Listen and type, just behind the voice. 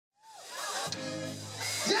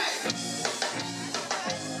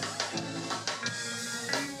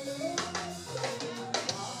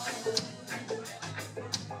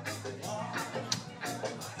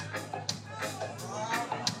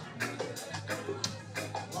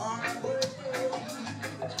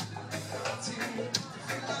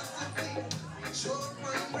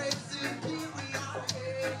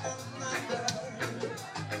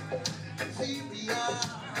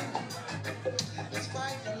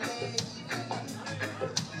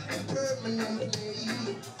permanently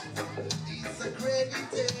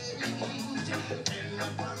disaccredited, and I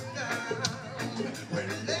wonder,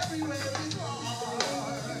 well, everywhere is war.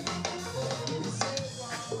 We say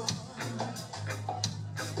war,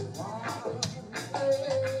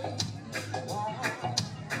 hey, war.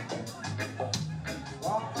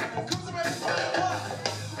 Comes the red fire,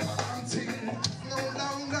 until no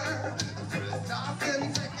longer the first class and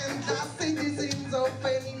second class citizens of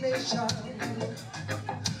any nation.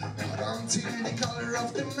 Until the color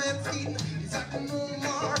of the man's skin is like no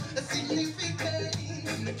more significant.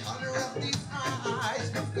 The color of these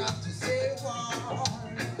eyes, we've got to say war.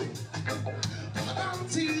 But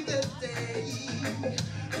until the day,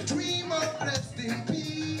 the dream of rest in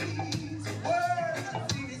peace, world of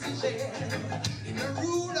citizenship, in a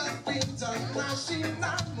rule of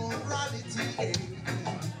international morality.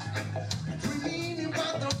 Dreaming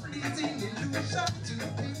about the fleeting illusion to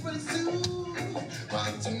people soon,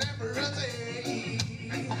 but to never a day,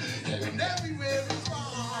 and everywhere is wrong.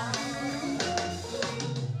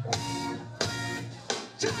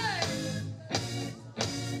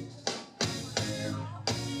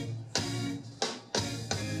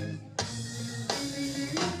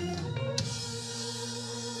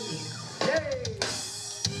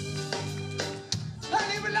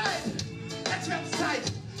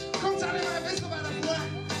 Kommt alle mal ein bisschen weiter vor.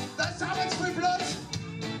 Da ist arbeitsvoll Blut.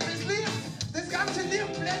 Das Lied, das ganze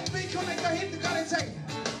Lied bleibt weg und ich da hinten gar nicht singen.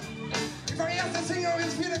 Ich fange erst das Singen, wenn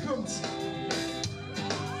es wieder kommt.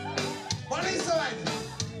 War nicht so weit.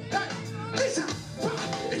 Hey, Lisa!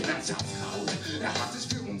 Ich nenn's Hauskraut. Er hat es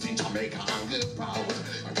für uns in Jamaika angebaut.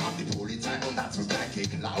 Dann kam die Polizei und hat's uns gleich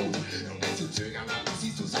geklaut. Und wenn zu zögern hat, du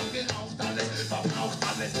siehst, zusammengeraucht alles, verbraucht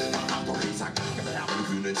alles. Man hat doch gesagt, wir haben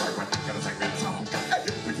grüne Zeug, man kann das eigentlich brauchen.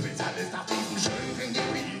 Mit Spezialist auf diesem schönen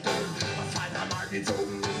Gebiet. Was weiter mal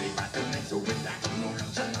gezogen und ich weiß nicht so mit der Kino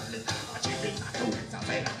ganz schön alles. Was ich will, sag du jetzt auf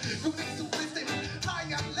Fehler. Du denkst, du bist im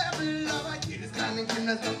higher Level, aber jedes kleine Kind,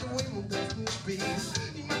 das noch du im untersten spielst.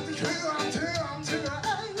 Ich mach dich höher und höher und höher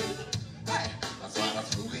ein. Hey, was war das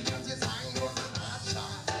Flug? Ich kann's dir sagen, nur ein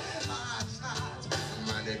Hartschat.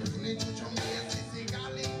 Meine Grüne tut schon mehr, es ist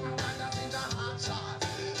egal, ich mach weiter in der Hartschat.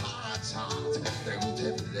 Der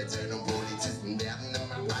gute Wille, Zellen und Polizisten werden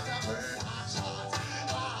immer weiter hören.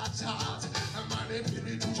 Hartschat. Meine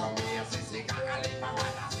Pille tut schon mehr, es ist egal, ich mach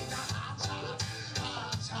weiter in der Hartschat.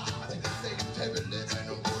 Der gute Wille, Zellen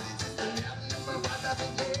und Polizisten werden immer weiter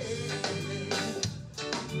gehen.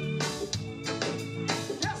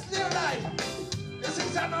 Yes, Leonard! Es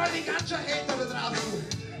ist ja neu die ganze Hater da draußen.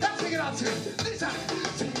 Herzliche Gratulation! Lisa!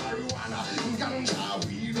 Sing Marihuana, Ganja,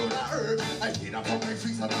 Weed oder Herb. Jeder von euch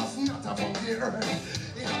fließt da draußen, hat davon gehört.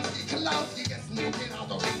 Ich hab's geklaut, gegessen und genau,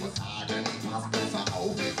 doch ich muss sagen, ich pass besser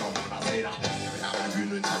auf. Komm, das jeder. Wir haben eine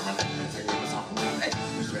Bühne, zeig mal nicht, wir singen Sachen dann echt.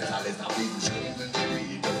 Ich weiß alles auf diesen schönen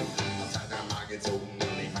Gebiet. Das hat er mal gezogen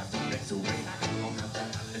und ich weiß nicht so, wie da kann man ganz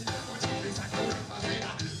alles. Und ich sag, du was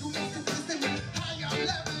jeder. Du denkst, du bist im higher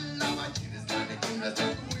Level, aber jedes kleine Kind, das du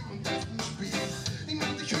im besten spielst. Ich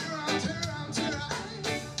mach dich höher und höher und höher ein.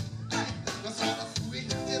 Hey, was war das du? Ich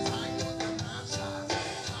kann dir sagen, nur ein Hartschat.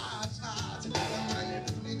 Meine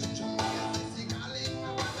Bühne tut schon mehr, ist egal, ich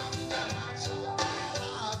mach weiter mit der Hartschat.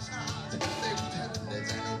 Der gute Wille,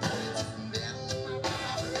 seine Polizisten werden immer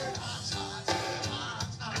weiter hören. Hartschat.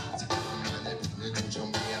 Meine Bühne tut schon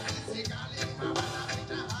mehr, ist egal, ich mach weiter mit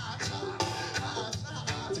der Hartschat.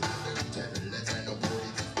 Der gute Wille, seine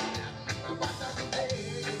Polizisten werden immer weiter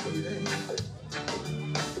gehen.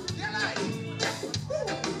 Ja, nein!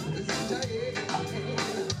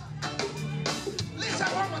 Lisa,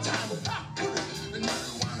 one more time!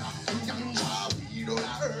 Marihuana, Ganja, Weed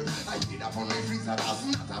oder Herb. Jeder von euch fließt da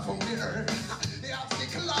draußen, hat davon gehört. Ihr habt's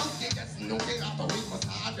geklaut, gegessen und geraucht, doch ich muss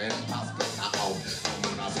sagen, passt besser auf.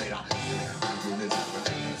 Komm, das jeder. Wir haben grüne Sachen,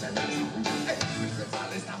 das ist ich weiß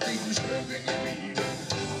alles nach diesem schönen Gebiet.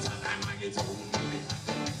 Das hat einmal gezogen und ich weiß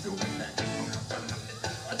nicht so, wie der Kind und das dann alles.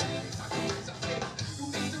 Was ich sag, du bist das jeder. Du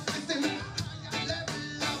bist im higher Level,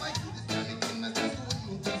 aber jedes kleine Kind, das du im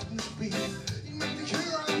untersten spielst. Ich mach dich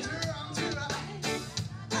höher und höher und höher ein.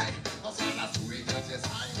 Hey, was war das du? Ich kann's dir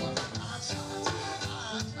sagen, nur ein Hartschat.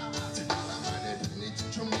 Meine Bühne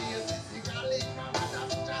tut schon mehr, es ist egal, ich mach weiter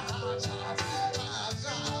mit der Hartschat.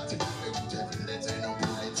 Der gute Wille, Zellen und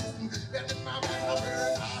Polizisten werden immer weiter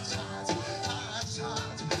hören. Hartschat.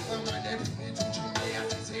 Meine Bühne tut schon mehr,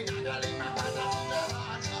 es ist egal, ich mach weiter mit der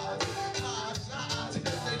Hartschat.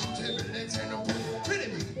 Der gute Wille, Zellen und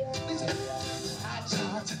Polizisten.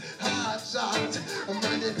 Hartschat.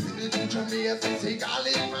 Meine Bühne tut schon mehr, es ist egal,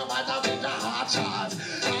 ich mach weiter mit der Hartschat.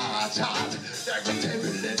 Der gute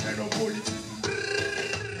Wille, Zellen und Polizisten.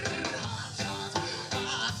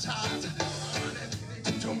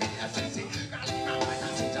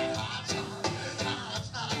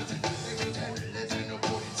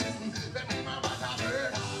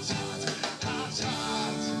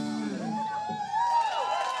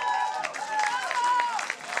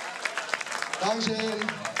 Dankeschön.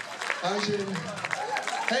 Dankeschön.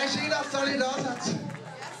 Hey, schön, dass ihr alle da seid.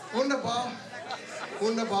 Wunderbar.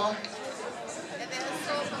 Wunderbar.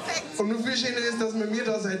 Und noch viel schöner ist, dass wir mir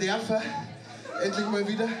da sein dürfen. Endlich mal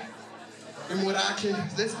wieder. Im Orakel.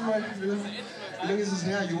 Das letzte Mal, wie lange ist es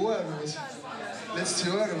her? Ein Jahr oder was? Letztes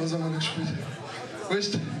Jahr oder was haben wir gespielt?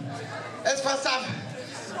 Wurscht. Jetzt passt auf.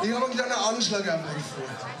 Ich habe einen kleinen Anschlag auf euch vor.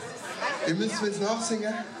 Ihr müsst mir jetzt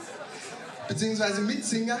nachsingen. Beziehungsweise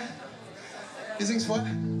mitsingen. Ich sing's vor.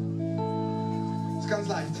 Ist ganz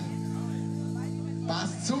leicht.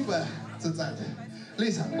 Passt super zur Zeit.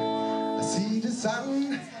 Listen. I see the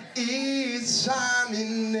sun is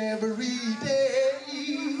shining every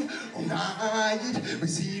day. Oh night, we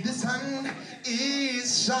see the sun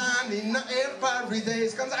is shining every day.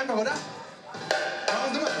 Ist ganz einfach, oder?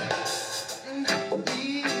 Machen wir mal.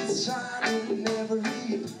 Is shining every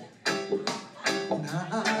day. Oh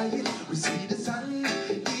night, we see the sun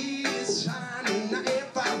is shining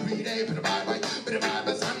every day. But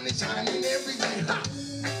the sun is shining every day. Ha!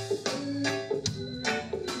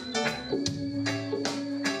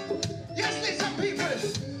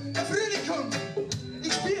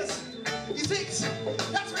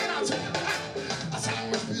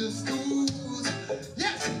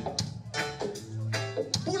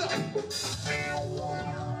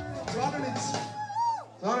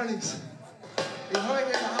 War noch nix. Ich habe hier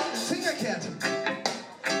überhaupt einen Finger gehört.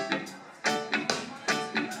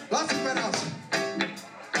 Lass dich mal raus.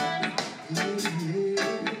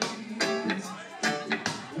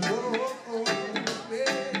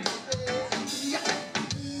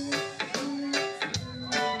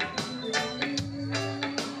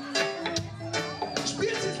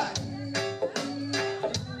 Spielt sie gleich.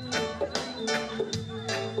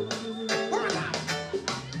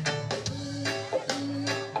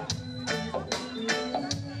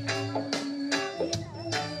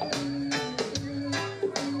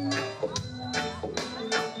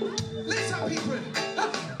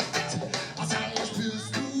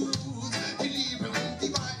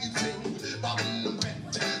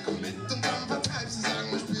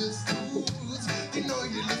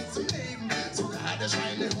 Der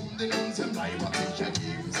Schweinehund in unserem Leib hat sich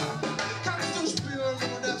ergeben. Kannst du spüren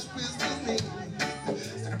oder spürst du es nicht?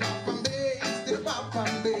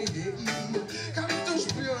 Kannst du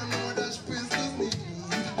spüren oder spürst du es nicht?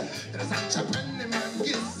 Der Sand brennt in meinem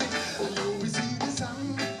Gesicht. Hallo, we see the sun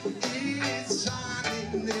is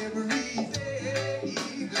shining every day.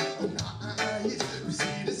 Oh night, we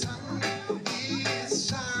see the sun is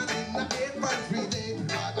shining every day.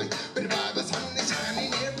 But the sun is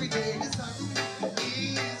shining every day. The sun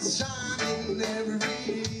shining every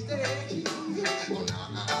day. Oh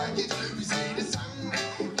night, we see the sun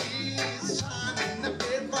is shining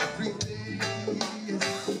every day.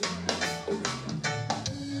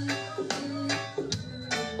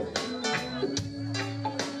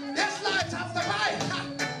 Yes, Leute, habt dabei!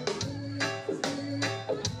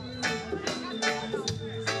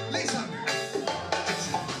 Lesen!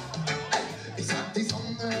 Ich sag die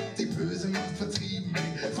Sonne, die böse Macht vertrieben.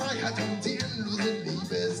 Freiheit und die endlose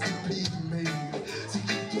Liebe ist geblieben. Sie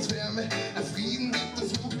gibt uns Wärme, Frieden gibt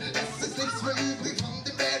uns Mut. Es ist nichts mehr übrig von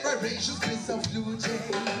den Bad Vibrations bis auf Blut.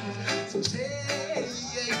 So shade,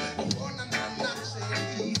 oh na na na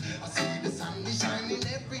shade. I see the sun is shining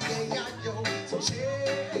every day, yo. So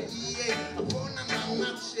shade, oh na na na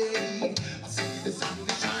shade. I see the sun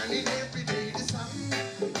is shining every day. The sun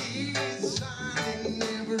is shining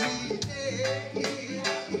every day.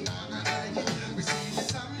 We see the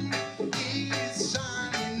sun is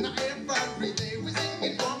shining every day. We sing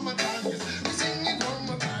it one more time, yes. We sing it one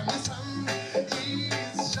more time. The sun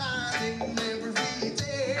is shining every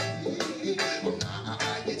day. Oh,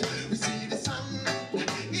 night, we see the sun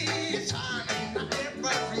is shining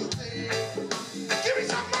every day. Give me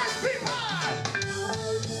some noise, people!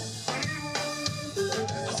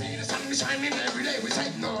 I see the sun is shining every day. We say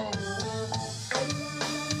no.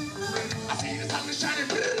 I see the sun is shining.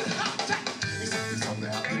 Ich sag die Sonne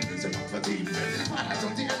hat die böse Macht vertrieben. Freiheit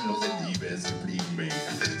und die endlose Liebe ist geblieben.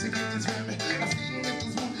 Sie gibt uns Wärme, Frieden gibt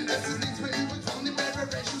uns Mut. Es ist nichts mehr übrig von den Bad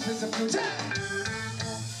Vibrations bis auf Blut. I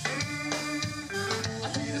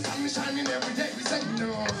see the sun is shining every day. We say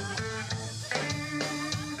no. I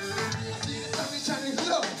see the sun is shining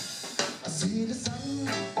low. I see the sun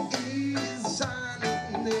is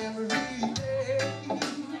shining every day.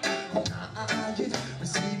 Night, we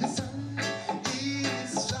see the sun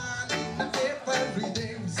is shining every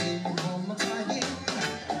day. We sing it one more time.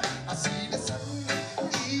 I see the sun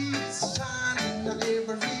is shining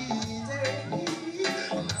every day.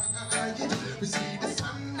 Night, we see the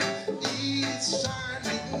sun is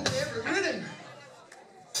shining every rhythm.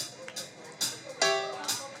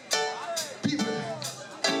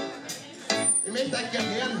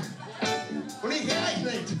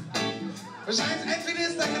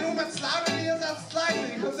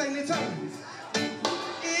 sing den Song.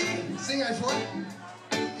 Ich singe euch vor.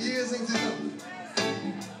 Ihr singt zusammen.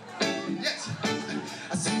 Jetzt.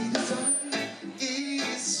 I see the sun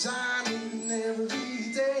is shining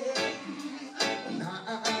every day.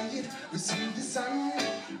 Night, we see the sun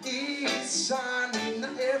is shining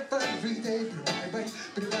every day. Bye,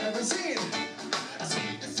 sing it. I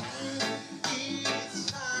see the sun is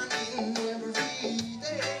shining every day.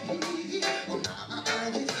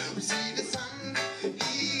 Night, we see the sun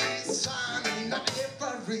is shining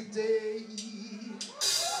every day.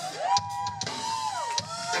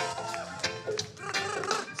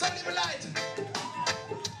 So, liebe Leute,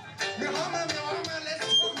 wir haben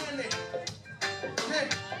letztes Wochenende. Okay.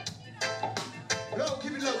 Low,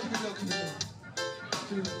 keep it low, keep it low, keep it low.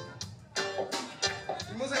 Keep it low.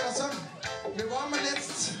 Ich muss einfach sagen, wir waren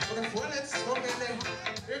letztes oder vorletztes Wochenende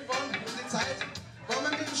irgendwann um die Zeit, waren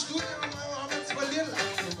wir mit dem Studio und haben jetzt 2 Lieder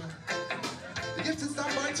aufgenommen. Die gibt es jetzt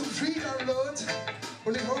dann bald zum Free-Download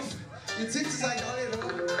und ich hoffe, ihr zieht es euch alle da.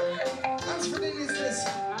 Eins von denen ist das.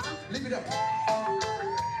 Live it up.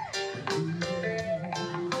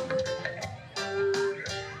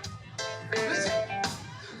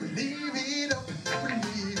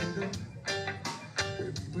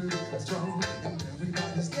 Strong and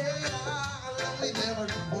everybody's scared. I'll only never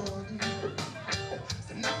one.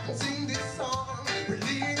 So now I can sing this song. We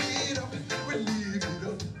leave it up, we leave it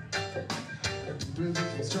up. People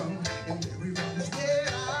become strong and everybody's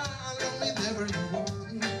scared. I'll only never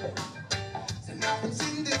one. So now I can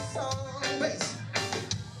sing this song. Bass.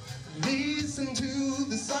 Listen to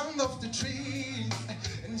the sound of the trees,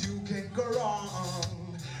 and you can go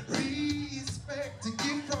wrong. Respect the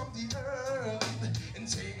gift from the earth.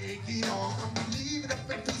 Take it on, believe it up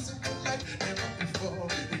and peace of good life. Never before,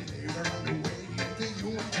 they never run away. The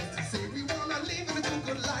human just to say we wanna live in a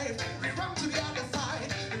good life. We run to the other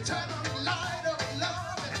side and turn on the light of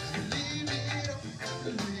love and believe it up,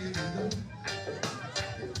 believe it up.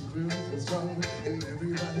 We're strong and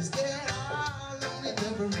everybody's scared. I'll only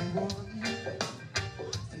never one.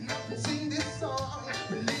 And I can sing this song.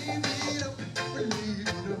 Believe it up, believe it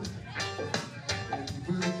up.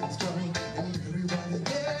 We're strong and everybody's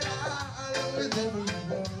scared. I'll only never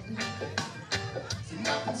one. So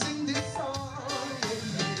now I can sing this song.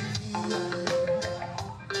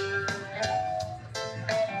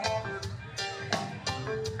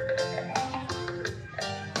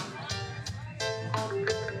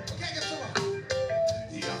 Okay, geht's rüber.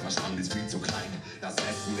 Ihr Verstand ist viel zu klein. Das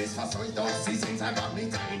Essen ist verseucht, doch sie sehen's einfach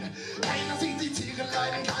nicht ein. Keiner sieht die Tiere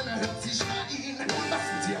leiden, keiner hört sie schreien. Was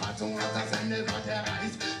die Tierhaltung hat das Ende bald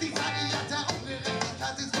erreicht. Die Tage der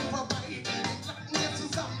Ungerechtigkeit ist nun vorbei. Wir klappen hier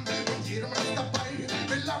zusammen und jeder ist dabei.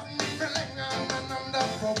 Wir laufen nicht mehr länger aneinander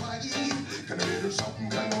vorbei. Können wir durchschauen,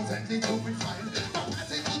 können uns endlich so befreien.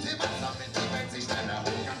 Verpasse gute Wasser, mit die Welt sich schneller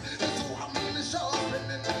holen kann. So haben wir eine Chance, wenn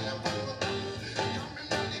wir neu anfangen. Kommen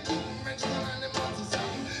alle guten Menschen an einem Ort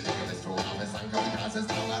zusammen. Ihr wisst, worauf es ankommt, das ist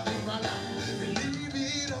dauert nicht mal lang. Believe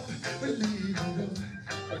it up, believe it up.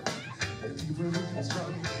 People looking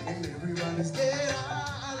strong and everybody's scared.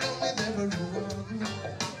 I'll only never one.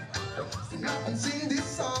 So now I can sing this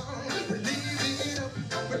song. Believe it up,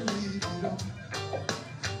 believe it up.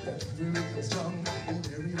 People looking strong and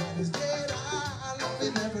everybody's scared. I'll only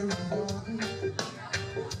never one.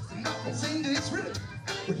 So now I can sing this rhythm.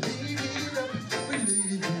 Believe it up,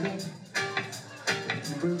 believe it up.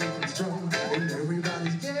 People looking strong and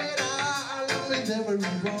everybody's scared. I'll only never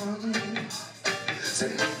one. So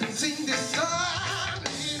now I can sing this song.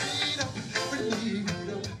 Believe it up, believe it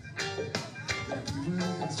up. People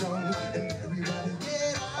looking strong and everybody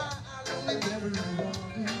get out. I'll only never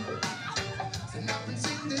one. So now I can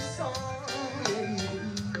sing this song. Believe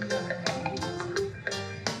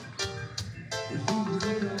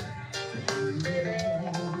it up, believe it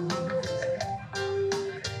up.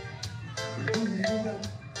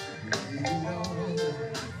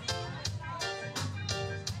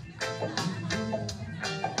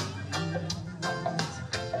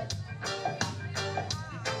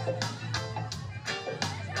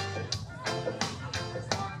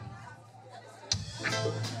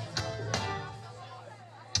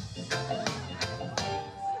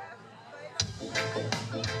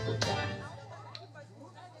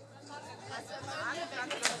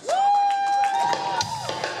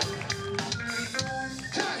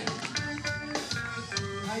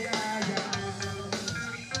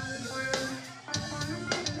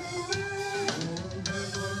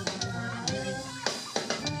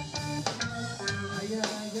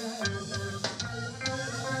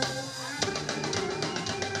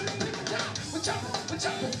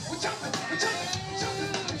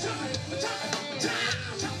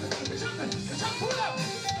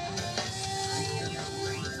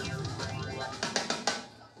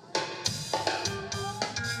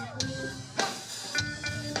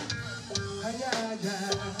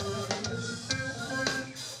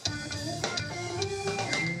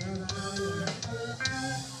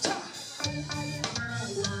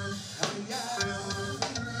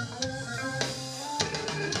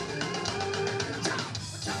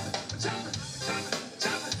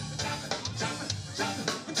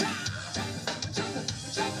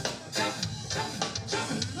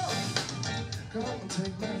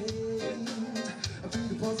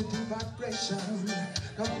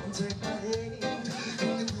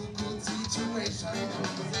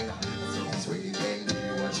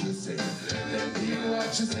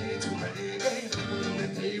 that you say to me. The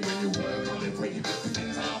day when you work on the free,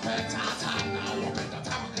 things are better time now, a better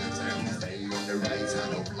time. So stay on the right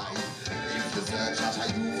side of life. If you search out how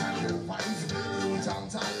you find your wife, you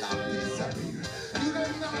don't allow disappear. You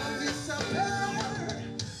don't know disappear.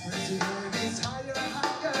 Raising is higher,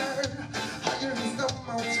 higher, higher is the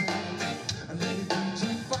mountain. And then it brings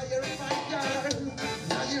you fire, fire,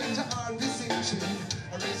 fire into our decision.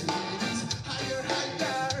 Raising is higher,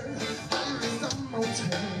 higher, higher is the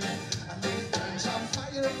mountain. And then it turns on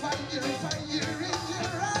fire, fire, fire in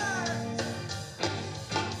your eyes.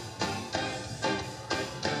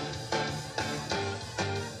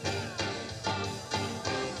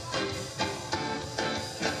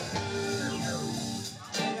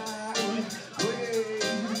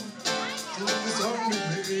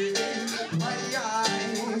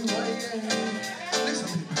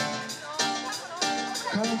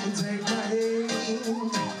 Come and take my hand,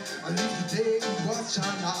 and if the day was shall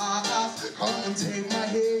last, come and take my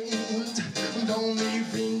hand. Don't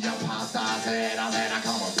leave in your past. I said,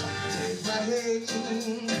 come on, take my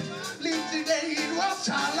hand. Leave the day it was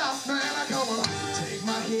shall last, man. Come on, take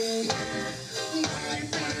my hand.